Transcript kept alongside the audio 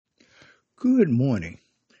Good morning.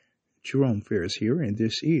 Jerome Ferris here, and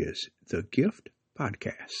this is the Gift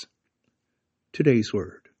Podcast. Today's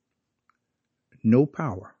word: no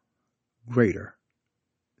power greater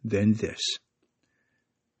than this.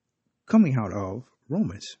 Coming out of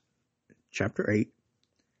Romans chapter 8,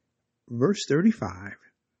 verse 35,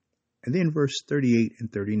 and then verse 38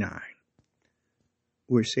 and 39,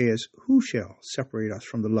 where it says, "Who shall separate us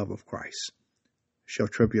from the love of Christ? Shall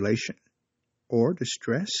tribulation, or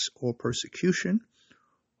distress, or persecution,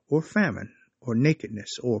 or famine, or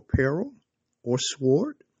nakedness, or peril, or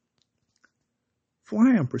sword? For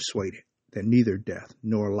I am persuaded that neither death,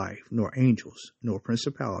 nor life, nor angels, nor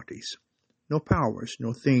principalities, nor powers,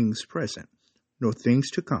 nor things present, nor things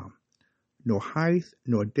to come, nor height,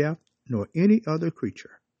 nor depth, nor any other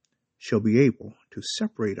creature shall be able to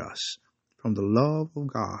separate us from the love of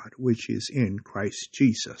God which is in Christ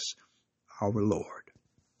Jesus our Lord."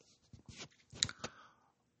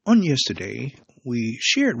 On yesterday, we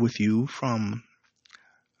shared with you from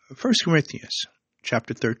 1 Corinthians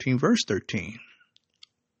chapter 13, verse 13,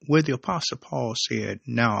 where the Apostle Paul said,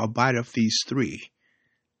 "Now abideth these three,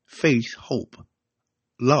 faith, hope,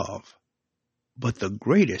 love, but the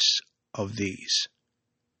greatest of these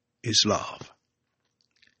is love."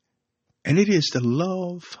 And it is the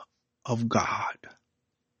love of God,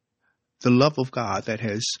 that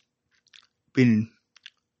has been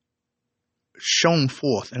shown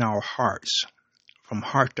forth in our hearts, from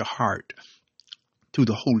heart to heart, through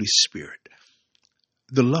the Holy Spirit.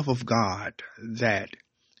 The love of God that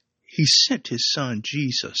He sent His Son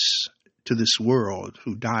Jesus to this world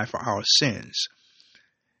to die for our sins.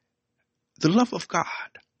 The love of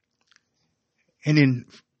God. And in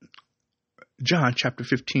John chapter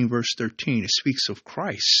 15, verse 13, it speaks of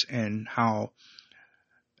Christ and how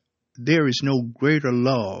there is no greater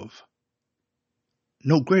love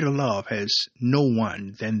has no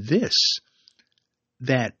one than this,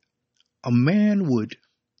 that a man would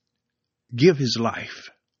give his life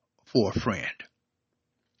for a friend.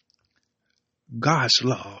 God's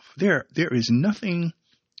love. There is nothing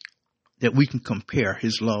that we can compare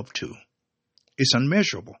His love to. It's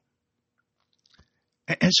unmeasurable.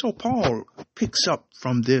 And so Paul picks up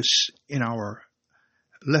from this in our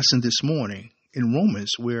lesson this morning in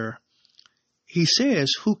Romans, where he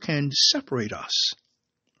says, "Who can separate us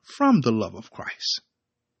from the love of Christ?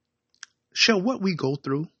 Shall what we go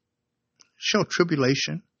through, shall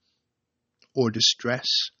tribulation or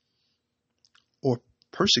distress or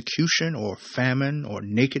persecution or famine or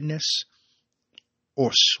nakedness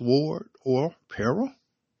or sword or peril?"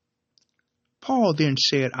 Paul then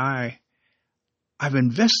said, I've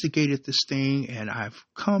investigated this thing and I've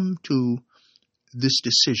come to this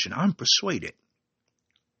decision. I'm persuaded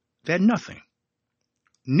that nothing,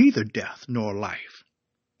 neither death nor life,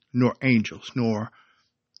 nor angels, nor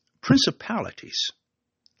principalities,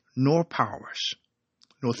 nor powers,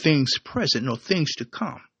 nor things present, nor things to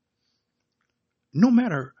come, no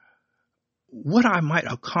matter what I might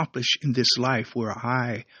accomplish in this life, where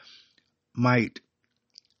I might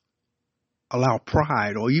allow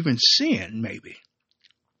pride or even sin maybe,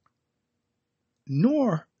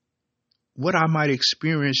 nor what I might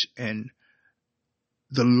experience in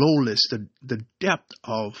the lowest, the depth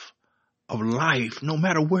of life, no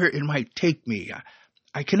matter where it might take me.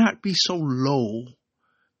 I cannot be so low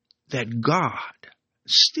that God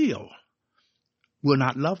still will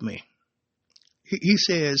not love me. He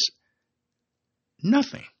says,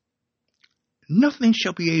 nothing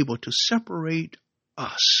shall be able to separate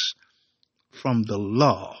us from the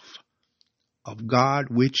love of God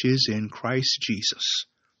which is in Christ Jesus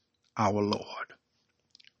our Lord.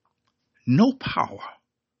 No power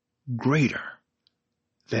greater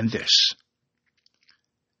than this.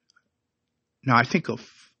 Now I think of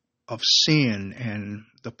sin and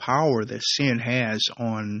the power that sin has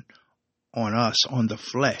on us, on the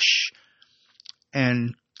flesh.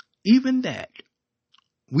 And even that,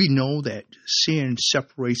 we know that sin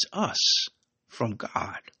separates us from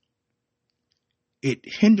God. It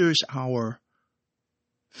hinders our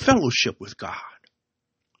fellowship with God.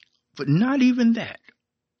 But not even that.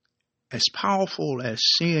 As powerful as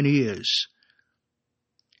sin is,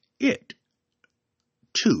 it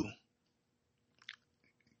too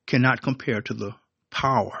cannot compare to the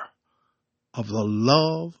power of the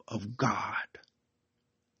love of God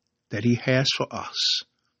that He has for us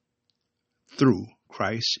through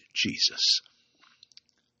Christ Jesus.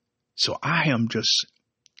 So I'm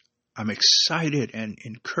excited and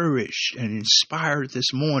encouraged and inspired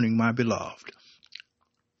this morning, my beloved,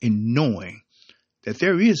 in knowing that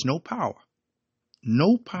there is no power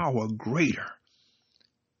greater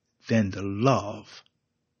than the love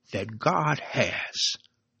that God has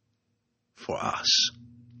for us.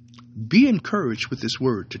 Be encouraged with this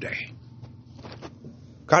word today.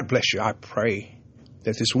 God bless you. I pray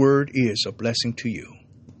that this word is a blessing to you.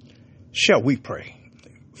 Shall we pray?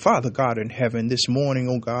 Father God in heaven, this morning,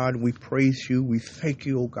 oh God, we praise you. We thank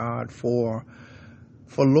you, oh God, for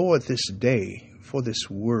Lord, this day, for this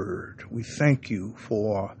word. We thank you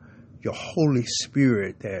for your Holy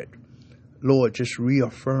Spirit that, Lord, just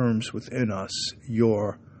reaffirms within us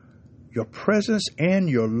your presence and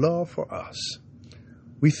your love for us.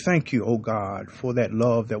 We thank you, oh God, for that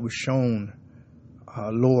love that was shown,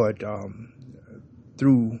 Lord,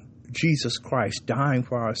 through Jesus Christ dying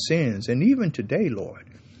for our sins. And even today, Lord,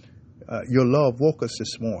 your love woke us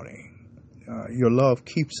this morning. Your love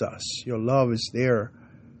keeps us. Your love is there,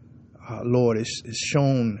 Lord, is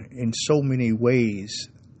shown in so many ways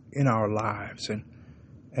in our lives.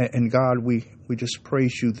 And God, we just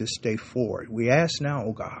praise you this day for it. We ask now,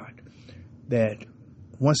 oh God, that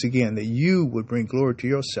once again, that you would bring glory to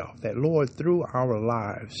yourself, that, Lord, through our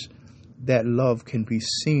lives, that love can be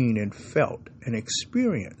seen and felt and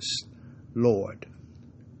experienced, Lord,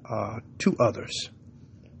 to others.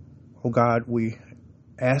 Oh God, we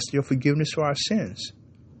ask your forgiveness for our sins.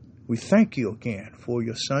 We thank you again for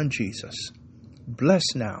your Son, Jesus. Bless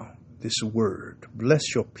now this word.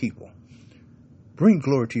 Bless your people. Bring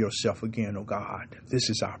glory to yourself again, oh God. This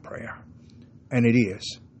is our prayer. And it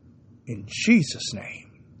is in Jesus'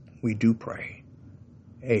 name we do pray.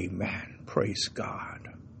 Amen. Praise God.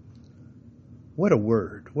 What a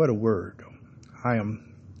word. What a word. I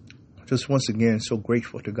am just once again so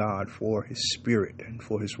grateful to God for his Spirit and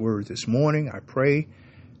for his word this morning. I pray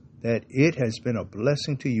that it has been a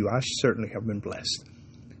blessing to you. I certainly have been blessed.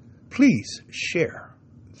 Please share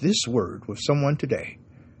this word with someone today.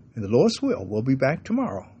 In the Lord's will, we'll be back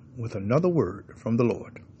tomorrow with another word from the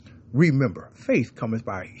Lord. Remember, faith cometh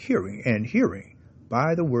by hearing, and hearing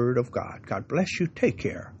by the word of God. God bless you. Take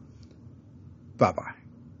care. Bye-bye.